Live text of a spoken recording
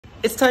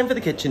It's time for the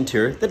kitchen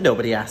tour that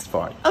nobody asked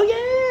for. Oh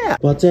yeah!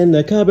 What's in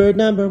the cupboard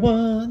number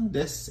 1?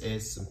 This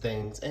is some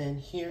things in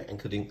here,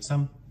 including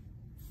some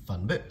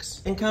fun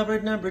books. In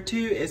cupboard number 2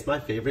 is my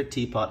favorite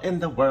teapot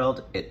in the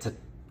world. It's a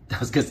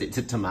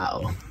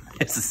tomato.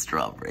 It's a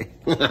strawberry.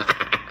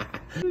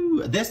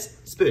 Ooh, this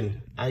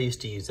spoon I used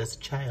to use as a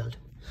child.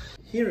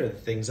 Here are the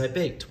things I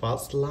baked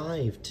whilst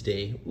live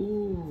today.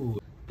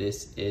 Ooh,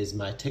 this is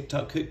my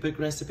TikTok cookbook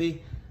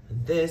recipe,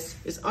 and this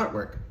is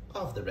artwork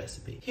of the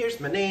recipe.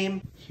 Here's my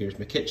name, here's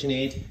my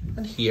KitchenAid,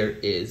 and here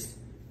is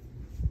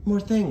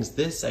more things.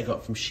 This I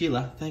got from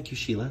Sheila. Thank you,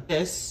 Sheila.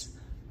 This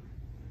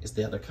is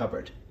the other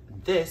cupboard.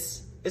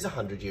 This is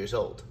 100 years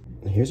old.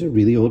 And here's a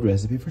really old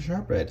recipe for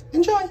shortbread.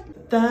 Enjoy!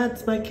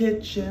 That's my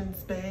kitchen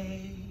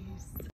space.